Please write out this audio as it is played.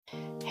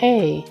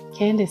Hey,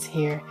 Candace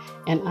here,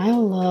 and I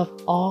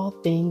love all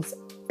things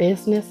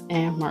business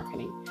and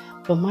marketing.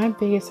 But my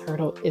biggest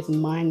hurdle is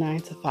my 9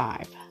 to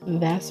 5.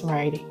 That's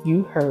right,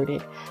 you heard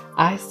it.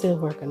 I still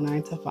work a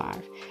 9 to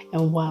 5.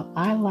 And while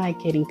I like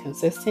getting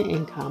consistent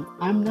income,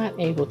 I'm not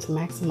able to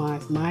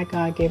maximize my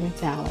God given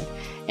talent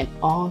and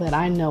all that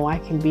I know I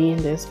can be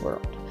in this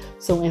world.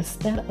 So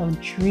instead of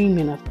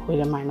dreaming of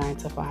quitting my 9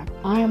 to 5,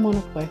 I am on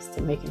a quest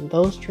to making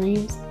those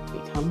dreams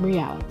become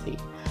reality.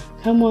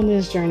 Come on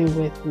this journey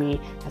with me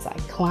as I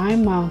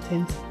climb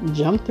mountains,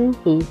 jump through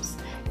hoops,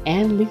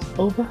 and leap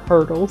over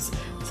hurdles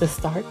to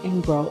start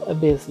and grow a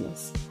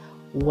business.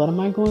 What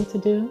am I going to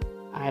do?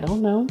 I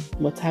don't know.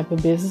 What type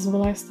of business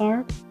will I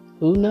start?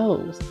 Who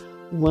knows?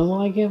 When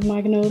will I give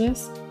my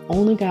notice?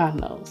 Only God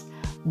knows.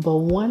 But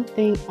one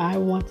thing I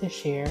want to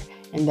share,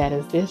 and that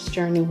is this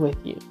journey with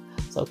you.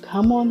 So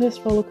come on this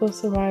roller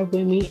coaster ride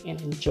with me and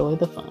enjoy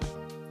the fun.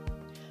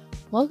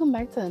 Welcome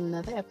back to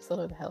another episode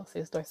of the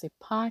Healthy Dorsey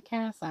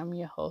podcast. I'm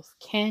your host,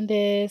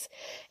 Candace,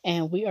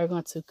 and we are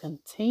going to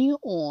continue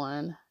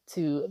on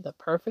to the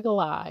perfect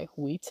lie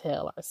we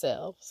tell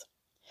ourselves.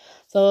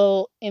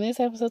 So in this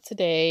episode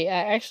today,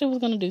 I actually was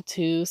going to do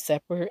two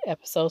separate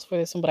episodes for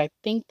this one, but I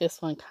think these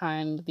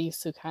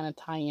two kind of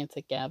tie in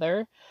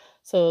together.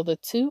 So the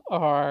two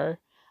are,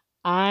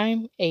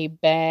 I'm a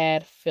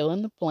bad fill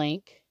in the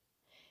blank,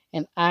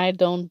 and I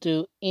don't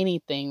do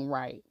anything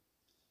right.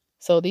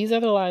 So these are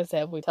the lies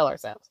that we tell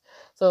ourselves.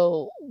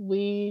 So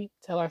we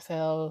tell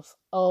ourselves,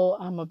 oh,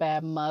 I'm a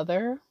bad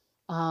mother.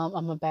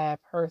 I'm a bad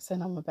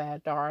person. I'm a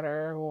bad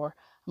daughter, or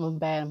I'm a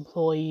bad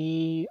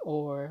employee,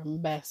 or I'm a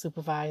bad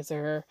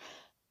supervisor.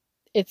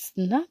 It's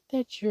not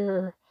that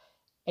you're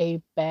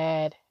a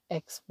bad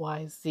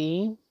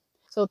XYZ.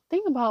 So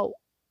think about,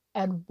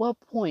 at what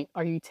point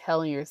are you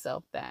telling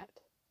yourself that?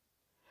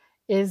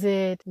 Is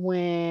it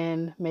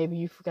when maybe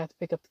you forgot to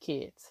pick up the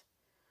kids?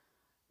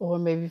 Or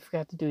maybe you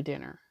forgot to do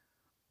dinner?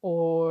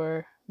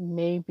 Or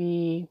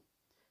maybe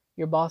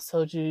your boss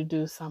told you to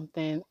do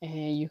something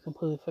and you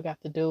completely forgot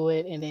to do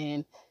it, and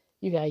then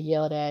you got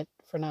yelled at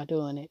for not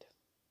doing it.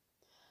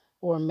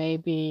 Or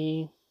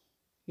maybe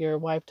your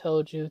wife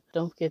told you,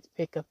 don't forget to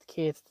pick up the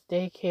kids to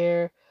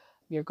daycare.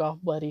 Your golf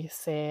buddy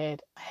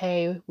said,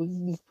 hey,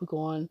 we're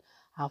going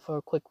out for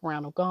a quick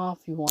round of golf.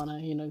 You want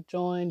to,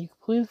 join? You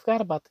completely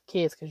forgot about the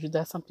kids because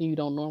that's something you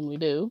don't normally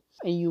do.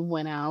 And you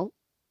went out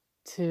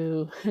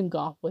to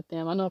golf with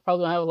them. I know I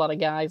probably don't have a lot of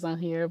guys on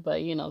here,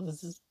 but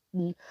this is,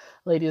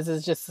 ladies,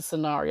 is just a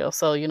scenario.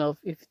 So,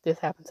 if this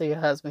happened to your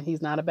husband,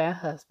 he's not a bad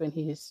husband.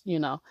 He's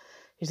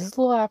just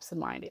a little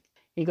absent-minded.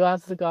 You go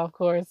out to the golf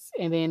course,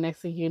 and then next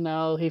thing you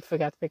know, he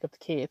forgot to pick up the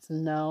kids.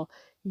 No,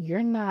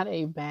 you're not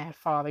a bad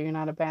father. You're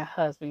not a bad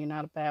husband. You're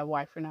not a bad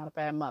wife. You're not a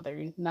bad mother.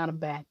 You're not a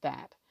bad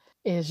dad.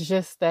 It's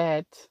just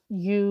that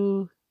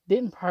you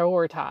didn't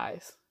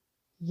prioritize.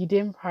 You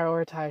didn't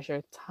prioritize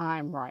your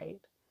time right.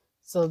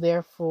 So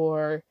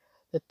therefore,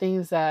 the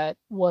things that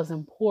was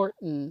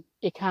important,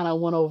 it kind of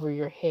went over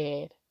your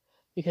head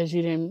because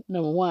you didn't,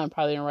 number one,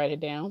 probably didn't write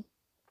it down.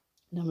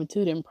 Number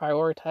two, didn't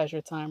prioritize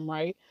your time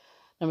right.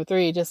 Number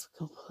three, you just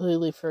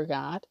completely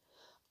forgot.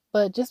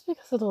 But just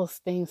because of those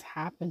things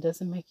happen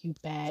doesn't make you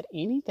bad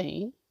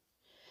anything.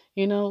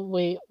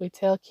 We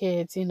tell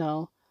kids,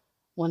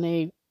 when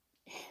they,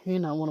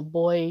 when a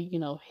boy,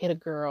 hit a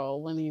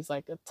girl when he's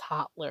like a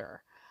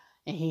toddler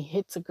and he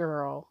hits a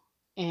girl,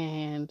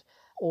 and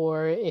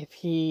or if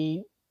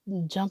he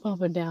jump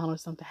up and down or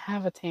something,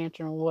 have a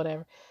tantrum or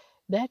whatever,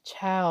 that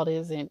child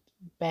isn't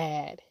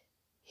bad.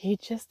 He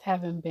just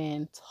haven't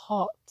been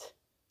taught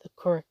the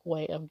correct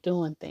way of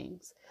doing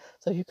things.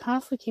 So if you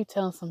constantly keep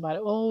telling somebody,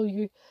 oh,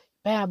 you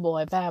bad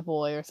boy,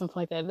 or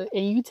something like that,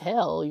 and you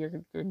tell your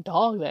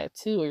dog that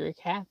too, or your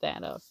cat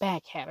that, or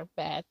bad cat, or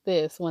bad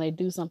this, when they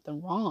do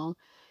something wrong,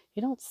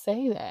 you don't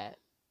say that.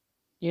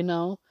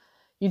 You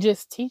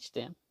just teach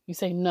them. You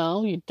say,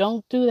 no, you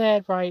don't do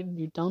that right.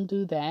 You don't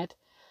do that.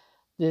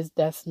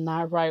 That's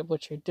not right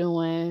what you're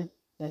doing.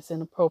 That's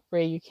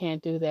inappropriate. You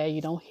can't do that. You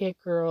don't hit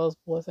girls.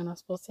 Boys are not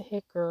supposed to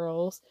hit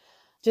girls.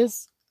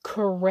 Just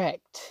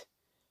correct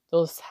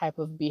those type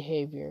of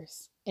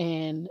behaviors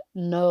and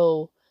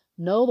know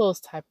those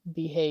type of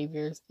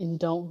behaviors and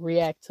don't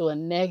react to a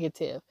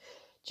negative.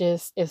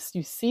 Just as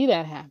you see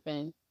that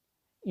happen,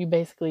 you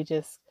basically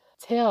just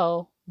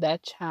tell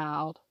that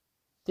child,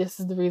 this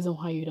is the reason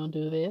why you don't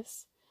do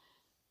this.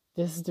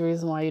 This is the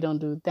reason why you don't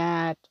do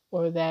that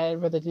or that,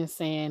 rather than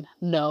saying,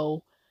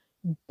 no,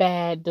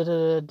 bad, da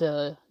da da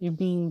da. You're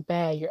being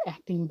bad, you're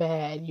acting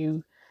bad,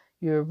 you're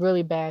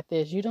really bad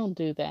this. You don't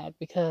do that,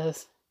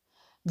 because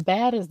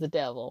bad is the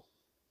devil.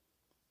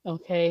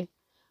 Okay?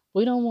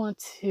 We don't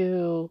want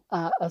to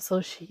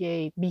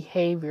associate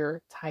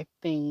behavior type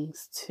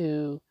things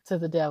to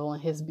the devil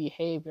and his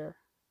behavior.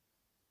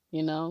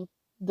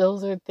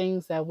 Those are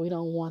things that we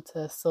don't want to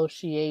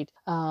associate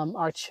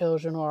our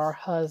children or our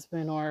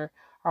husband or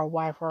our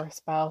wife or our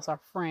spouse, our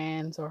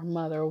friends or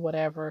mother or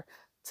whatever,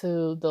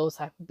 to those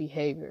type of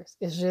behaviors.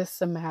 It's just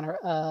a matter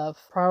of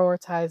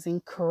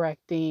prioritizing,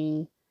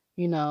 correcting,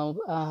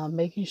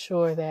 making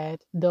sure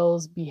that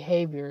those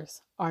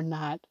behaviors are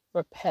not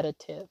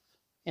repetitive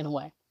in a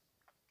way.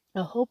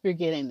 I hope you're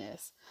getting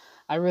this.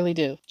 I really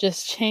do.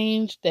 Just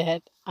change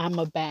that I'm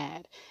a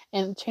bad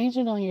and change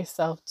it on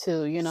yourself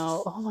too.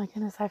 Oh my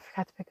goodness, I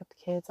forgot to pick up the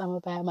kids. I'm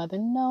a bad mother.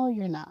 No,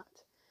 you're not.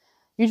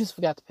 You just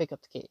forgot to pick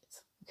up the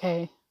kids.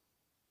 Okay.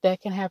 That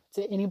can happen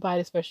to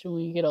anybody, especially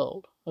when you get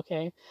old.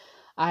 Okay.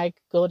 I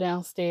go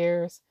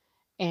downstairs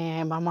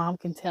and my mom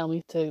can tell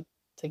me to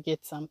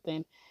get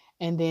something.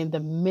 And then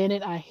the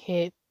minute I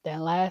hit that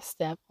last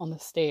step on the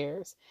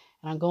stairs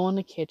and I go in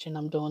the kitchen,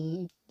 I'm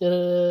doing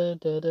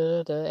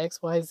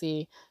XYZ,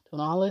 doing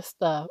all this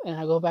stuff. And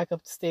I go back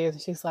up the stairs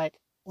and she's like,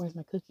 "Where's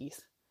my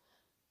cookies?"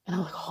 And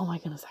I'm like, "Oh my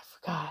goodness, I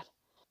forgot."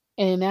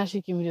 And now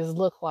she can just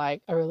look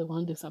like, "I really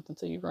want to do something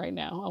to you right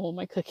now. I want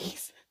my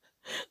cookies."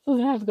 So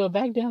then I have to go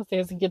back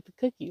downstairs and get the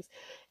cookies.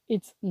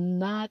 It's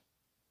not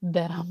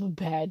that I'm a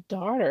bad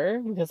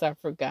daughter because I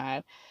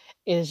forgot.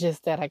 It's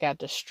just that I got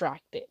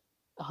distracted.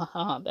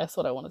 That's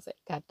what I want to say.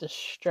 Got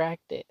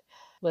distracted.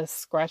 Let's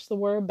scratch the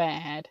word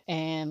bad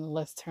and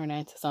let's turn that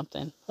into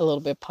something a little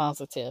bit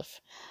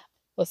positive.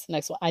 What's the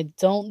next one? I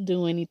don't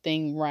do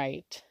anything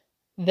right.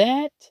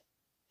 That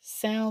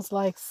sounds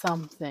like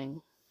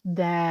something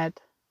that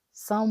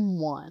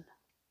someone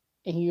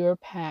in your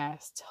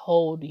past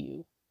told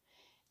you,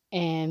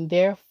 and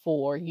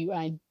therefore you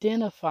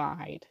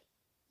identified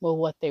with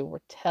what they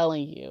were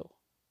telling you,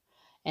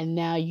 and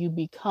now you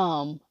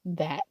become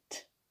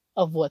that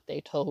of what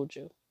they told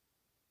you.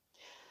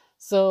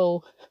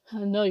 So I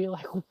know you're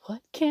like,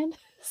 "What,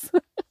 Candace?"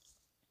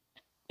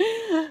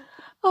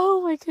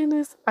 Oh my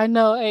goodness. I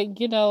know,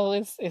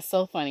 it's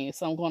so funny.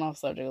 So I'm going off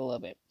subject a little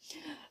bit.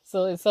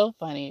 So it's so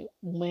funny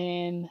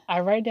when I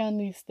write down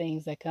these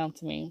things that come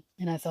to me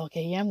and I say,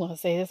 "Okay, yeah, I'm going to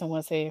say this. I'm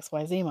going to say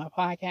XYZ in my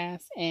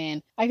podcast."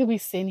 And I could be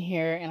sitting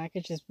here and I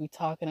could just be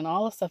talking, and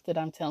all the stuff that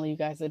I'm telling you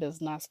guys, it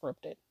is not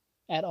scripted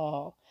at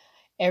all.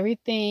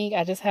 Everything,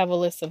 I just have a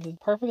list of the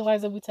perfect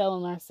lies that we tell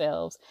on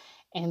ourselves.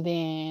 And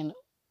then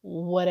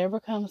whatever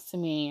comes to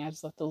me, I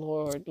just let the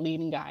Lord lead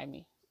and guide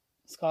me.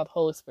 It's called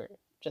Holy Spirit.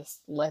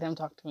 Just let him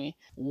talk to me.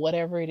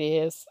 Whatever it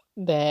is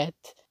that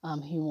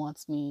he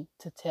wants me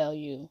to tell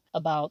you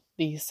about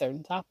these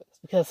certain topics.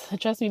 Because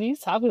trust me,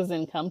 these topics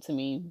didn't come to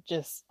me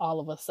just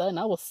all of a sudden.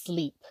 I was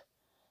asleep.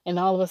 And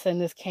all of a sudden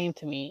this came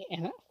to me.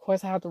 And of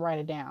course I have to write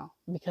it down,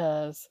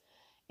 because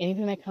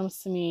anything that comes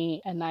to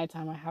me at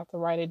nighttime, I have to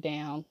write it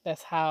down.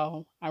 That's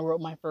how I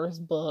wrote my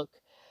first book.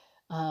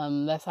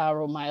 That's how I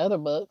wrote my other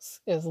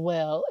books as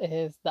well,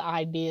 is the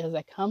ideas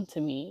that come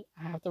to me.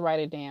 I have to write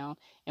it down.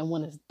 And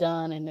when it's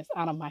done and it's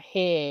out of my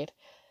head,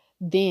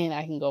 then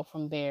I can go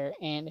from there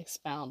and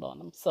expound on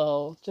them.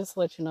 So just to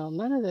let you know,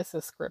 none of this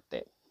is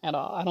scripted at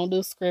all. I don't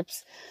do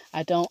scripts.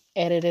 I don't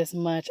edit as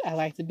much. I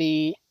like to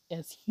be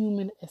as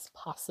human as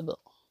possible.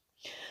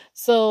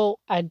 So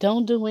I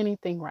don't do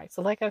anything right.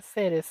 So like I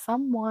said, it's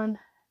someone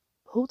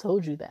who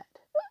told you that.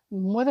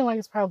 More than likely,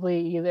 it's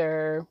probably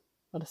either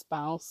a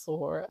spouse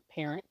or a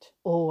parent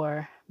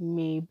or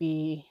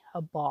maybe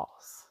a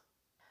boss.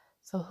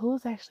 So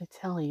who's actually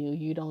telling you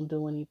you don't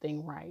do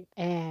anything right?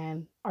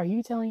 And are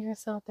you telling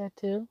yourself that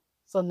too?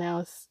 So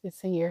now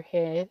it's in your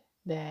head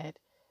that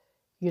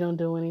you don't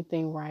do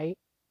anything right.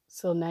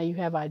 So now you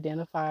have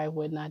identified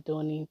with not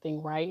doing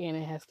anything right, and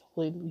it has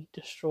completely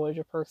destroyed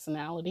your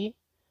personality.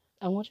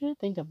 I want you to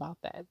think about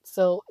that.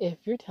 So if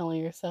you're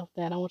telling yourself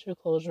that, I want you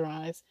to close your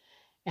eyes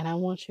and I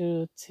want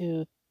you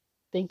to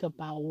think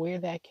about where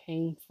that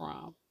came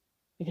from.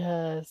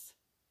 Because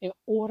in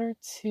order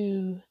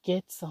to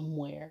get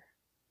somewhere,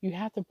 you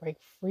have to break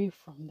free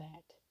from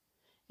that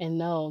and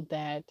know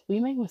that we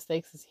make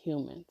mistakes as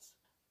humans.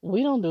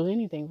 We don't do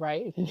anything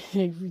right. If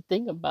you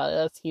think about it,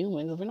 us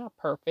humans, we're not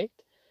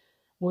perfect.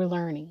 We're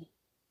learning.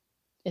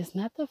 It's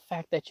not the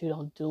fact that you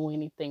don't do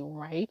anything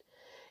right.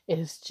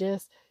 It's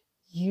just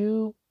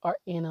you are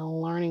in a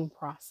learning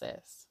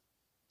process.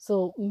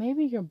 So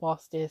maybe your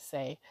boss did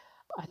say,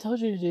 "I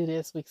told you to do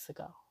this weeks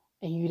ago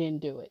and you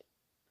didn't do it.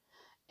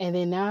 And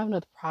then now I have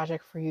another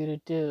project for you to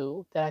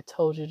do that I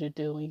told you to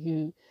do,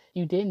 and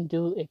you didn't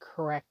do it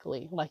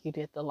correctly like you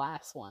did the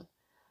last one.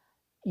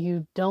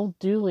 You don't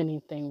do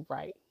anything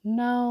right."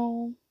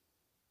 No,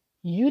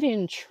 you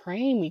didn't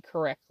train me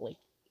correctly.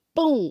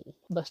 Boom,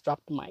 let's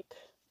drop the mic.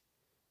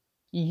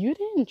 You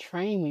didn't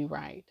train me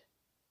right.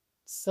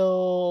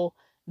 So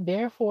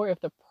therefore,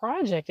 if the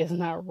project is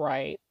not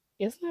right,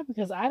 it's not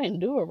because I didn't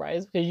do it right,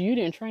 it's because you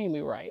didn't train me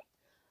right.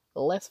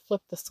 Let's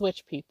flip the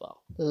switch,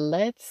 people.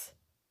 Let's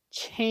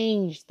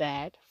change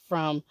that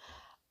from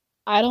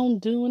 "I don't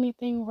do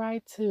anything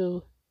right"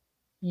 to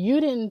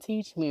 "You didn't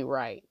teach me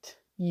right.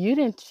 You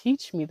didn't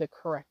teach me the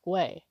correct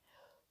way.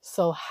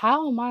 So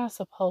how am I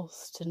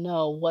supposed to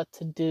know what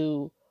to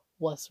do,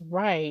 what's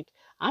right?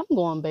 I'm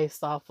going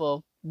based off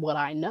of what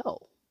I know.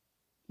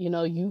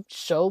 You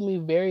showed me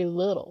very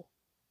little.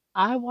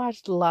 I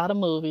watched a lot of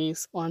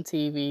movies on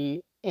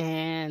TV,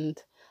 and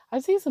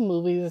I've seen some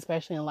movies,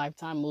 especially in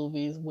Lifetime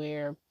movies,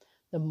 where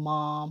the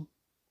mom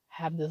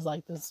have this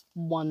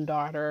one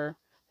daughter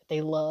that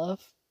they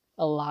love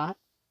a lot,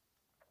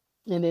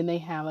 And then they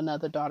have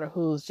another daughter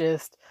who's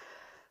just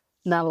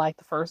not like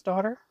the first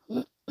daughter,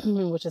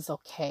 which is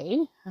okay.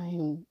 I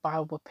mean, why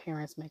would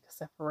parents make a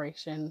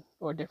separation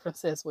or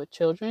differences with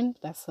children?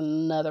 That's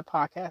another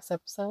podcast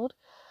episode.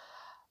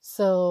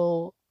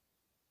 So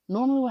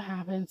normally what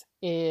happens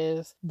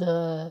is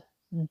the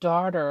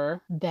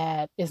daughter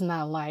that is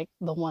not like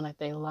the one that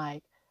they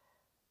like,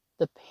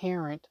 the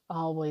parent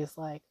always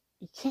like,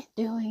 you can't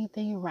do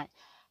anything right.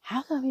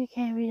 How come you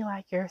can't be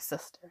like your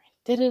sister?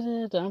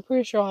 Da-da-da-da. I'm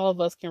pretty sure all of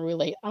us can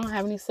relate. I don't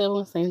have any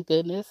siblings, thank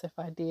goodness. If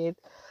I did,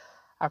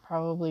 I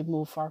probably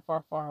move far,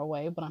 far, far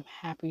away, but I'm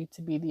happy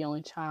to be the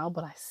only child.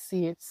 But I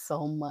see it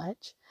so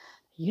much.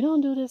 You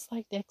don't do this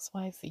like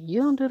XYZ.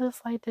 You don't do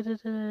this like da da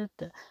da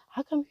da.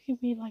 How come you can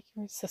be like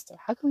your sister?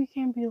 How come you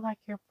can't be like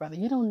your brother?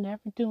 You don't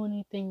never do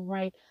anything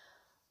right.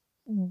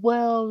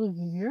 Well,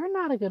 you're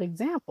not a good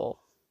example.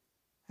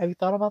 Have you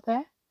thought about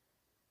that?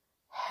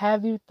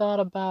 Have you thought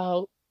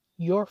about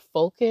your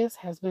focus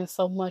has been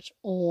so much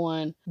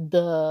on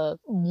the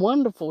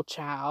wonderful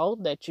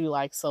child that you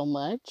like so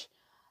much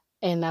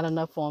and not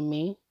enough on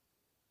me?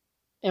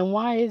 And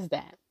why is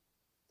that?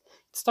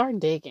 Start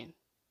digging.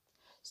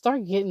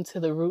 Start getting to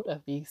the root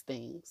of these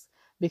things.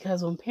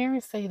 Because when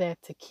parents say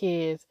that to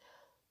kids,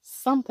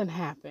 something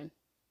happened.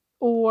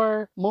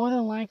 Or more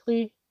than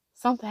likely,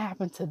 something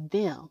happened to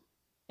them.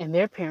 And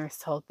their parents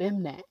told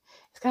them that.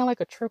 It's kind of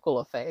like a trickle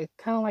effect. It's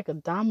kind of like a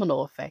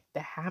domino effect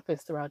that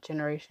happens throughout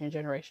generation and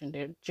generation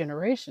to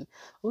generation.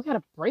 We got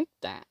to break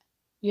that.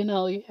 You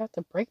have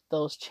to break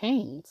those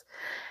chains.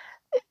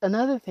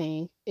 Another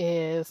thing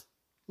is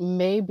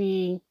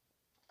maybe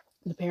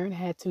the parent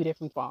had two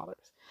different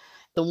fathers.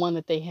 The one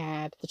that they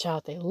had, the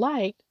child they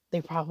liked,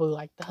 they probably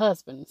liked the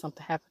husband.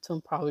 Something happened to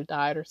him, probably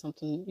died or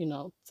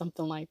something,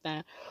 something like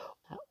that.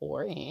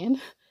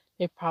 And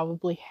they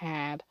probably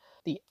had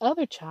the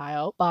other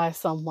child by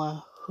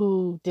someone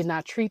who did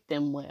not treat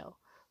them well.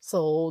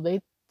 So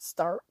they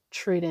start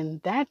treating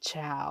that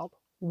child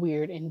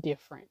weird and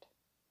different.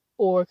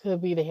 Or it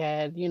could be they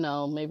had,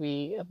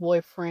 maybe a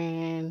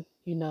boyfriend,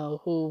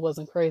 who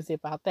wasn't crazy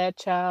about that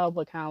child,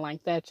 but kind of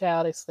like that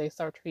child. So they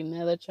start treating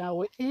the other child.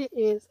 Well, it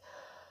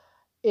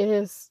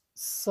is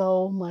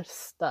so much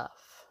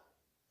stuff,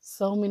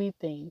 so many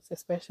things,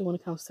 especially when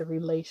it comes to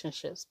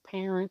relationships,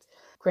 parents,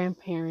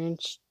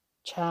 grandparents,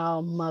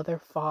 child, mother,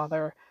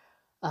 father,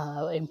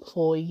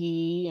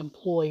 employee,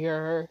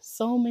 employer,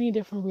 so many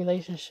different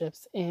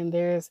relationships. And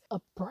there's a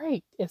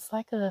break. It's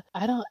like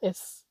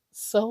it's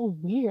so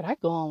weird. I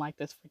go on like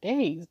this for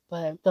days,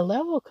 but the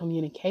level of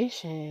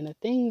communication, the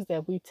things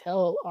that we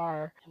tell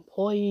our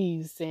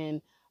employees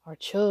and our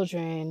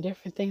children,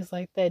 different things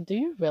like that, do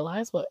you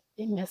realize what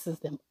it messes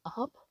them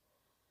up?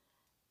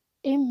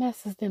 It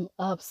messes them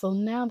up. So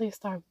now they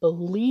start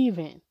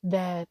believing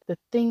that the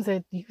things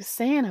that you're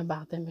saying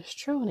about them is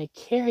true, and they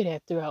carry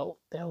that throughout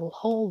their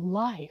whole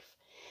life.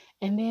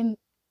 And then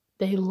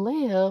they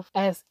live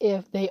as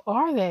if they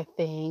are that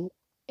thing,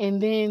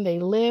 and then they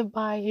live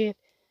by it,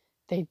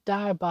 they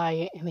die by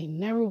it, and they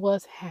never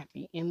was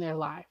happy in their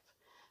life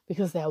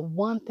because that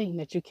one thing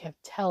that you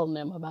kept telling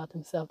them about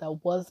themselves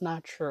that was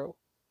not true.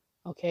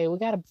 Okay, we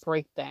got to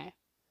break that.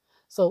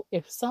 So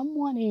if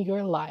someone in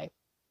your life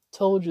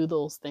told you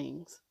those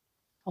things,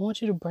 I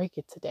want you to break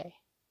it today.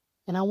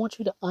 And I want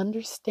you to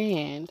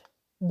understand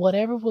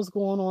whatever was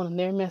going on in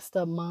their messed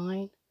up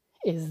mind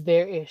is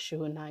their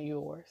issue and not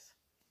yours.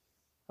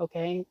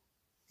 Okay?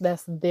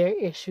 That's their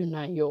issue,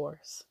 not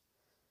yours.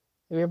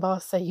 If your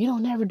boss say, you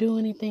don't never do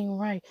anything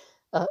right,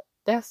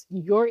 that's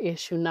your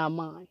issue, not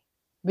mine.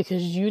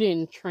 Because you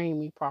didn't train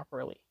me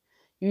properly.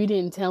 You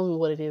didn't tell me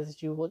what it is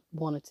that you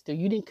wanted to do.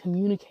 You didn't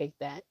communicate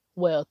that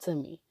well to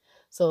me.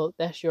 So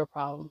that's your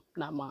problem,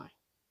 not mine.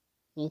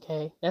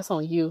 Okay? That's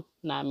on you,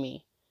 not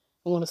me.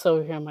 I'm going to sit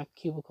over here in my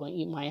cubicle and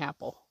eat my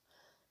apple.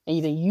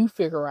 And then you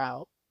figure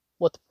out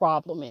what the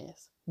problem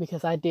is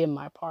because I did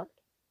my part.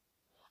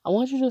 I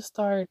want you to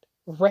start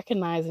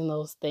recognizing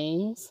those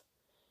things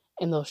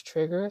and those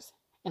triggers.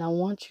 And I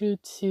want you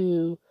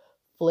to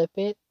flip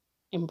it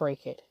and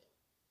break it.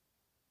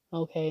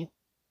 Okay?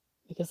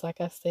 Because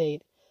like I said,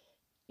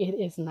 it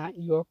is not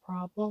your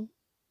problem.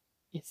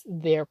 It's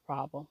their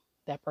problem.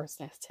 That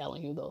person that's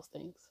telling you those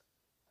things.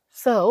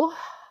 So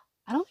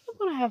I don't think I'm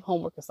going to have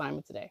homework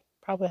assignment today.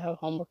 Probably have a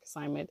homework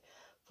assignment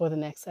for the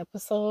next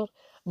episode.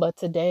 But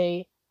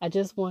today, I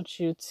just want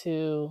you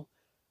to,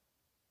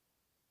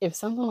 if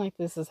something like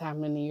this is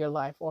happening in your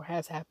life or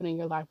has happened in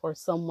your life where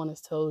someone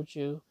has told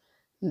you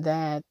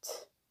that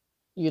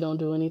you don't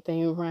do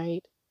anything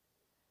right,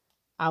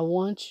 I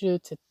want you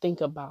to think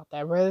about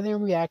that rather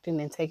than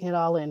reacting and taking it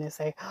all in and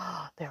say,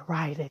 oh, they're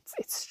right.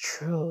 It's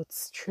true.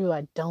 It's true.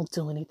 I don't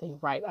do anything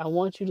right. I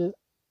want you to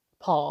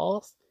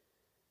pause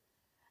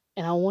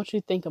and I want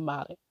you to think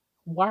about it.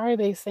 Why are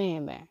they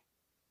saying that?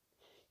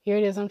 Here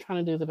it is, I'm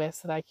trying to do the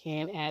best that I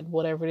can at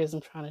whatever it is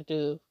I'm trying to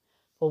do.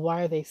 But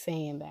why are they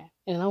saying that?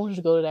 And I want you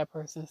to go to that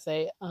person and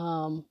say,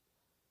 I'm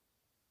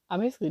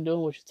basically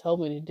doing what you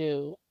told me to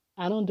do.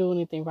 I don't do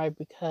anything right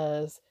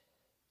because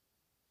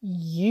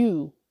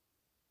there's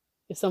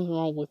something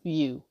wrong with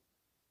you.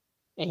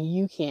 and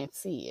you can't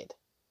see it.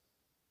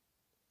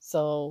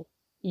 So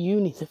you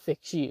need to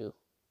fix you.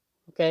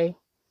 Okay?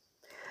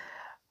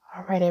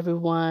 All right,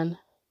 everyone.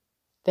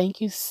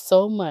 Thank you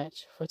so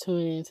much for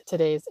tuning into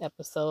today's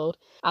episode.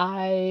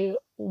 I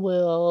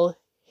will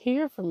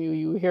hear from you.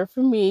 You will hear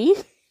from me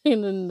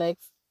in the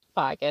next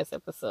podcast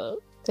episode.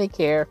 Take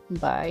care.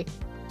 Bye.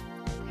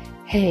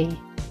 Hey,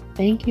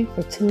 thank you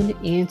for tuning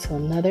in to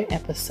another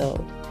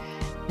episode.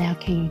 Now,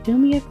 can you do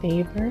me a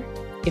favor?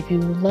 If you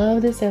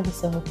love this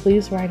episode,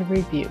 please write a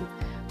review.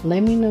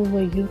 Let me know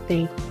what you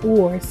think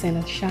or send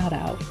a shout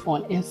out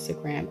on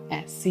Instagram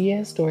at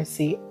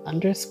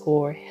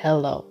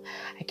csdorsey_hello.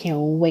 I can't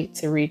wait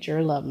to read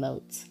your love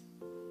notes.